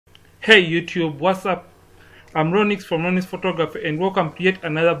Hey YouTube, what's up? I'm Ronnix from RonnixPhotography and welcome to yet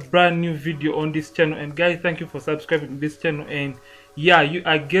another brand new video on this channel. And guys, thank you for subscribing to this channel. And yeah,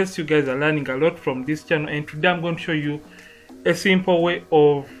 I guess you guys are learning a lot from this channel. And today I'm going to show you a simple way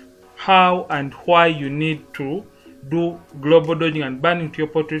of how and why you need to do global dodging and burning to your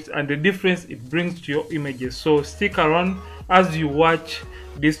portraits and the difference it brings to your images. So stick around as you watch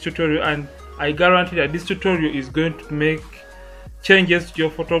this tutorial, and I guarantee that this tutorial is going to make changes to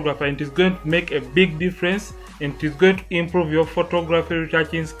your photography, and it is going to make a big difference, and it is going to improve your photography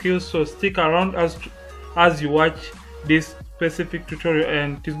retouching skills. So stick around as you watch this specific tutorial,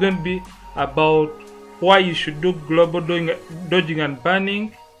 and it is going to be about why you should do global dodging and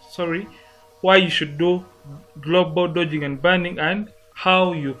burning. Why you should do global dodging and burning and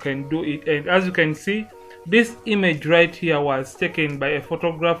how you can do it. And as you can see, this image right here was taken by a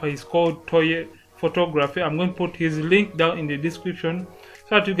photographer. He's called Photography. I'm going to put his link down in the description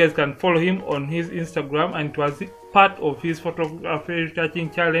so that you guys can follow him on his Instagram, and it was part of his photography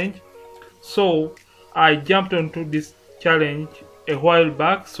retouching challenge. So I jumped onto this challenge a while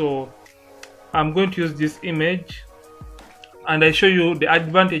back, so I'm going to use this image and I show you the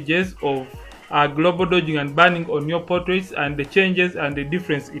advantages of global dodging and burning on your portraits, and the changes and the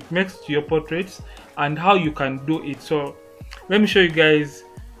difference it makes to your portraits, and how you can do it. So let me show you guys.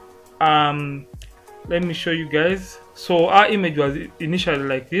 So our image was initially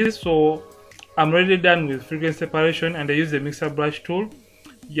like this. So I'm already done with frequency separation, and I use the mixer brush tool.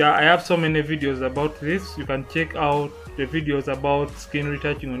 Yeah, I have so many videos about this. You can check out the videos about skin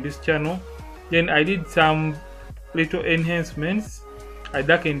retouching on this channel. Then I did some little enhancements. I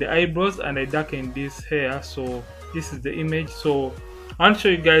darkened the eyebrows and I darkened this hair. So this is the image. So I'll show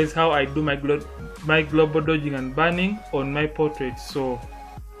you guys how I do my global dodging and burning on my portraits. So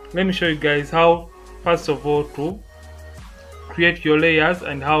let me show you guys how, first of all, to create your layers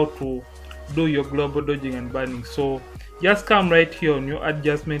and how to do your global dodging and burning. So just come right here on your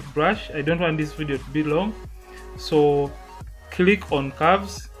adjustment brush. I don't want this video to be long, so click on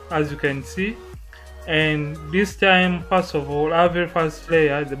curves, as you can see. And this time, first of all, our very first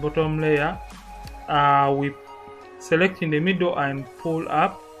layer, the bottom layer, we select in the middle and pull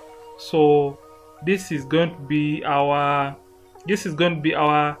up. So this is going to be our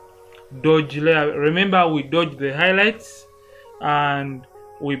dodge layer. Remember, we dodge the highlights and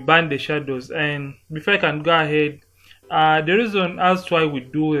we burn the shadows. And before I can go ahead, the reason as to why we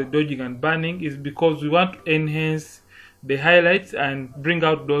do the dodging and burning is because we want to enhance the highlights and bring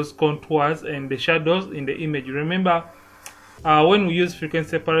out those contours and the shadows in the image. Remember, when we use frequency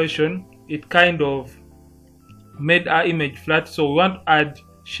separation, it kind of made our image flat, so we want to add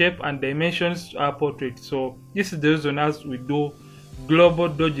shape and dimensions to our portrait. So this is the reason as we do global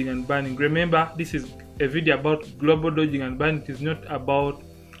dodging and burning. Remember, this is a video about global dodging and burning. It is not about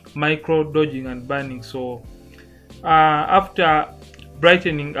micro dodging and burning. So after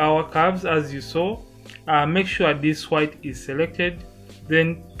brightening our curves, as you saw, make sure this white is selected.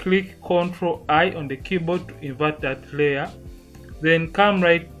 Then click Ctrl I on the keyboard to invert that layer. Then come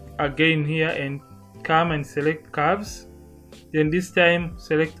right again here and come and select curves. Then this time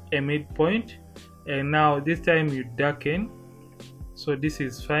select a midpoint, and now this time you darken. So this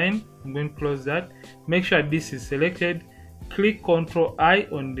is fine. I'm going to close that. Make sure this is selected. Click Ctrl I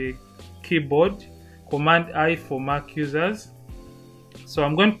on the keyboard, Command I for Mac users. So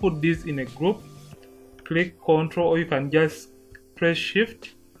I'm going to put this in a group. Click Ctrl, or you can just press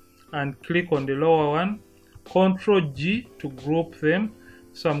Shift and click on the lower one. Ctrl G to group them.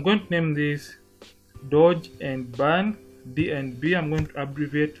 So I'm going to name this Dodge and Burn, D and B. I'm going to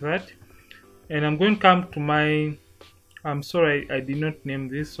abbreviate that, and I'm going to come to my, I'm sorry, I did not name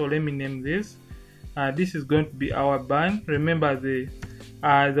this, so let me name this. This is going to be our burn. Remember, the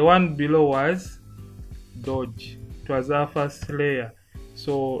one below was dodge. It was our first layer.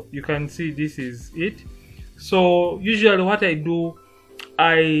 So you can see this is it. So usually what I do,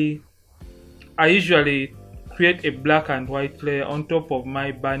 I usually create a black and white layer on top of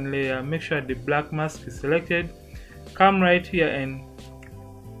my burn layer. Make sure the black mask is selected. Come right here and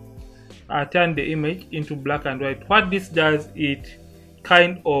turn the image into black and white. What this does, it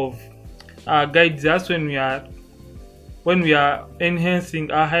kind of guides us when we are enhancing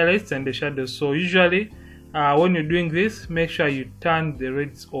our highlights and the shadows. So usually when you're doing this, make sure you turn the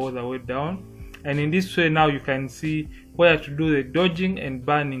reds all the way down, and in this way now you can see where to do the dodging and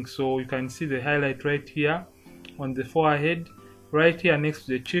burning. So you can see the highlight right here on the forehead, right here next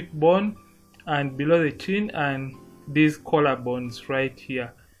to the cheekbone and below the chin, and these collarbones right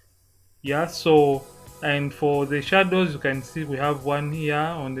here. Yeah, so, and for the shadows, you can see we have one here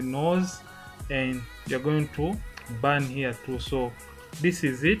on the nose, and you're going to burn here too. So this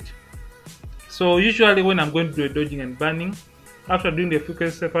is it. So usually when I'm going to do a dodging and burning, after doing the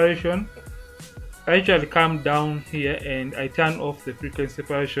frequency separation, I actually come down here and I turn off the frequency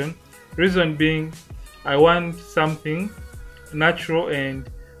separation. Reason being, I want something natural and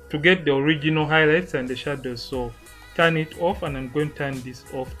to get the original highlights and the shadows. So turn it off, and I'm going to turn this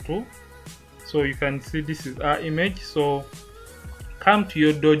off too. So you can see this is our image. So come to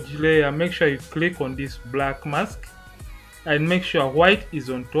your dodge layer, make sure you click on this black mask and make sure white is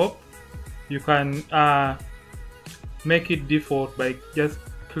on top. You can make it default by just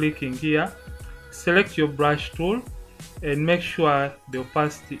clicking here. Select your brush tool and make sure the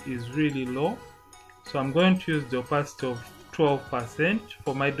opacity is really low. So I'm going to use the opacity of 12%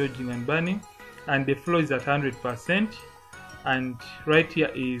 for my dodging and burning, and the flow is at 100%, and right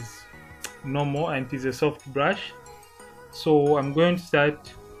here is normal and it is a soft brush. So I'm going to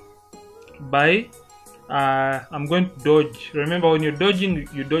start by I'm going to dodge. Remember, when you're dodging,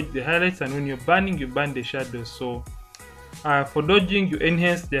 you dodge the highlights, and when you're burning, you burn the shadows. So for dodging, you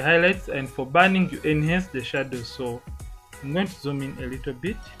enhance the highlights, and for burning, you enhance the shadows. So I'm going to zoom in a little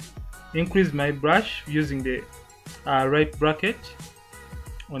bit, increase my brush using the right bracket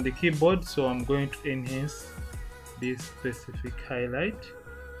on the keyboard. So I'm going to enhance this specific highlight.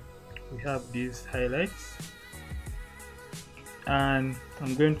 We have these highlights, and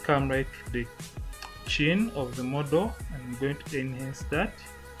I'm going to come right to the chin of the model, and I'm going to enhance that,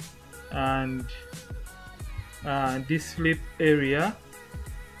 and this lip area,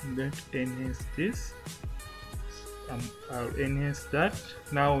 I'm going to enhance this. I'll enhance that.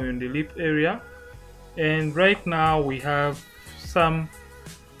 Now we're in the lip area, and right now we have some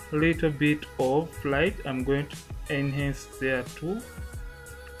little bit of light. I'm going to enhance there too.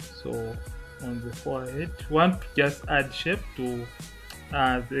 So on the forehead, want to just add shape to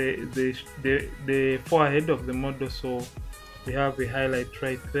the forehead of the model. So we have a highlight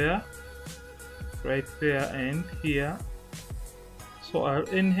right there and here. So I'll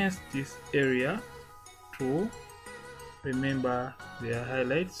enhance this area too. Remember, they are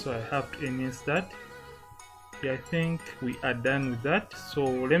highlights, so I have to enhance that. Yeah, I think we are done with that. So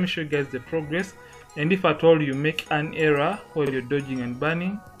let me show you guys the progress. And if at all you make an error while you're dodging and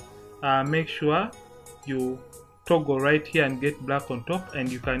burning, make sure you toggle right here and get black on top,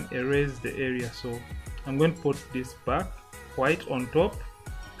 and you can erase the area. So I'm going to put this back, white on top.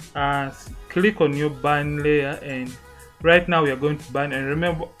 Click on your burn layer, and right now we are going to burn. And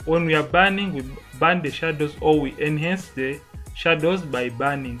remember, when we are burning, we burn the shadows, or we enhance the shadows by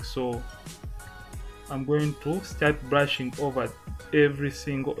burning. So I'm going to start brushing over every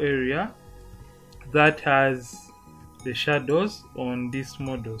single area that has the shadows on this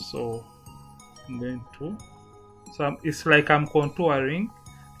model. So I'm going to, it's like I'm contouring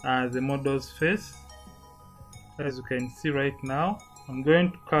the model's face, as you can see right now. I'm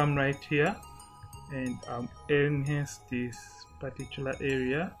going to come right here and enhance this particular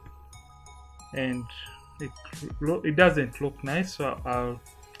area, and it doesn't look nice. So I'll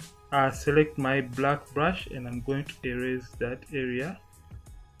select my black brush, and I'm going to erase that area.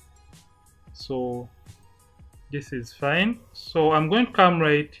 So this is fine. So I'm going to come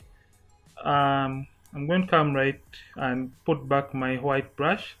right and put back my white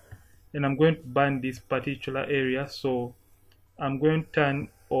brush, and I'm going to burn this particular area. So I'm going to turn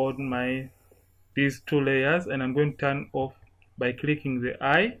on these two layers, and I'm going to turn off by clicking the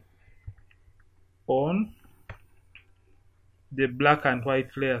eye on the black and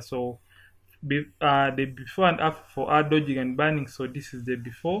white layer. So the before and after for our dodging and burning. So this is the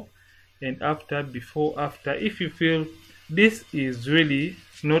before and after. Before, after. If you feel this is really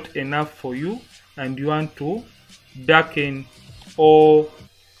not enough for you and you want to darken all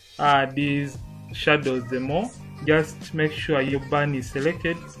these shadows the more, just make sure your burn is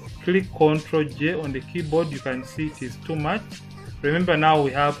selected. Click Ctrl J on the keyboard. You can see it is too much. Remember, now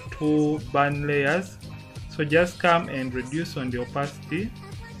we have two burn layers, so just come and reduce on the opacity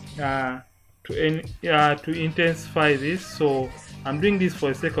to intensify this. So I'm doing this for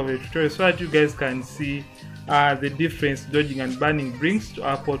the sake of a tutorial, so that you guys can see the difference dodging and burning brings to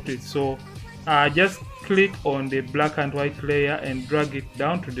our portrait. So just click on the black and white layer and drag it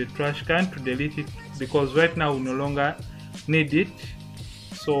down to the trash can to delete it, because right now we no longer need it.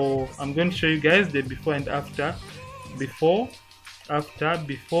 So I'm going to show you guys the before and after. Before, after,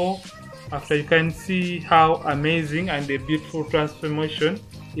 before, after. You can see how amazing and the beautiful transformation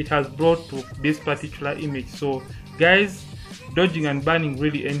it has brought to this particular image. So guys, dodging and burning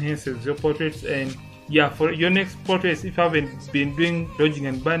really enhances your portraits. And yeah, for your next portraits, if you haven't been doing dodging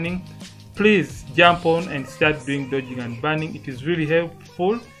and burning, please jump on and start doing dodging and burning. It is really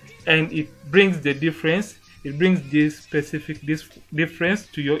helpful, and it brings the difference it brings this specific difference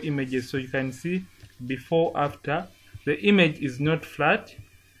to your images. So you can see before after, the image is not flat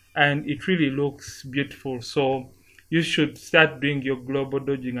and it really looks beautiful. So you should start doing your global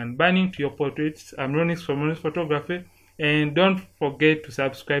dodging and burning to your portraits. I'm Ronix from RonnixPhotography, and don't forget to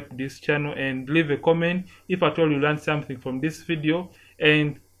subscribe to this channel and leave a comment if at all you learned something from this video.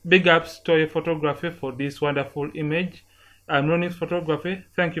 And big ups to your photography for this wonderful image. I'm RonnixPhotography.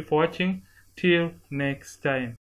 Thank you for watching. Till next time.